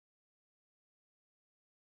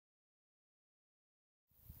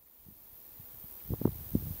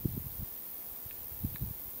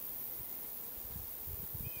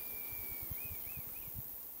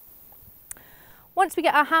Once we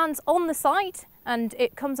get our hands on the site and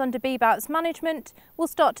it comes under BBOUT's management, we'll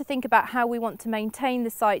start to think about how we want to maintain the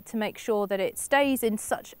site to make sure that it stays in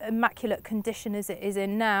such immaculate condition as it is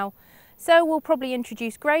in now. So we'll probably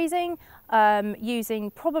introduce grazing,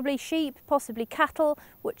 using probably sheep, possibly cattle,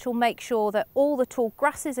 which will make sure that all the tall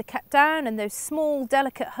grasses are kept down and those small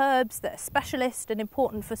delicate herbs that are specialist and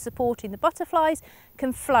important for supporting the butterflies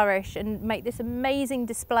can flourish and make this amazing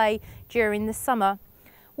display during the summer.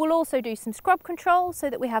 We'll also do some scrub control so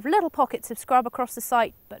that we have little pockets of scrub across the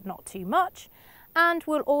site, but not too much. And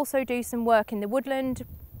we'll also do some work in the woodland,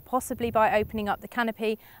 possibly by opening up the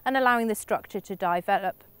canopy and allowing the structure to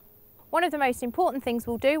develop. One of the most important things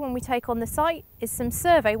we'll do when we take on the site is some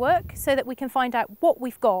survey work so that we can find out what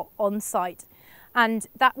we've got on site, and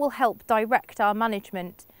that will help direct our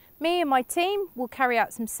management. Me and my team will carry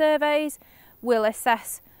out some surveys. We'll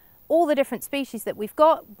assess all the different species that we've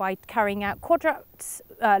got by carrying out quadrats,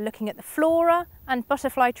 looking at the flora and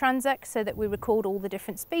butterfly transects so that we record all the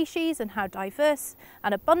different species and how diverse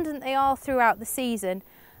and abundant they are throughout the season.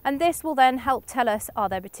 And this will then help tell us, are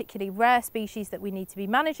there particularly rare species that we need to be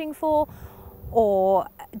managing for, or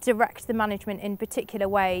direct the management in particular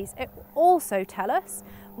ways. It will also tell us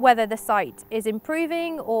whether the site is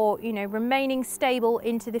improving or, remaining stable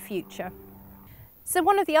into the future. So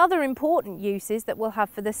one of the other important uses that we'll have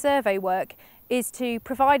for the survey work is to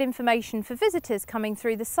provide information for visitors coming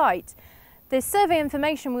through the site. The survey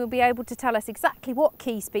information will be able to tell us exactly what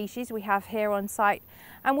key species we have here on site,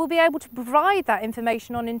 and we'll be able to provide that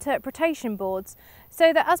information on interpretation boards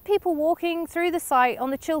so that as people walking through the site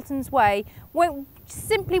on the Chilterns Way won't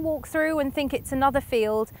simply walk through and think it's another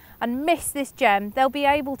field and miss this gem. They'll be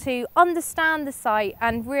able to understand the site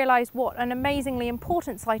and realise what an amazingly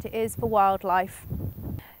important site it is for wildlife.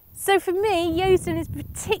 So for me, Yoesden is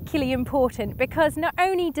particularly important because not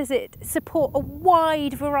only does it support a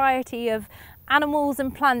wide variety of animals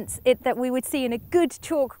and plants that we would see in a good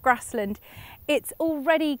chalk grassland, it's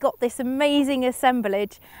already got this amazing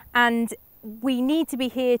assemblage, and we need to be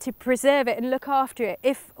here to preserve it and look after it.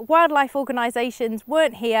 If wildlife organisations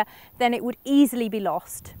weren't here, then it would easily be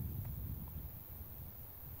lost.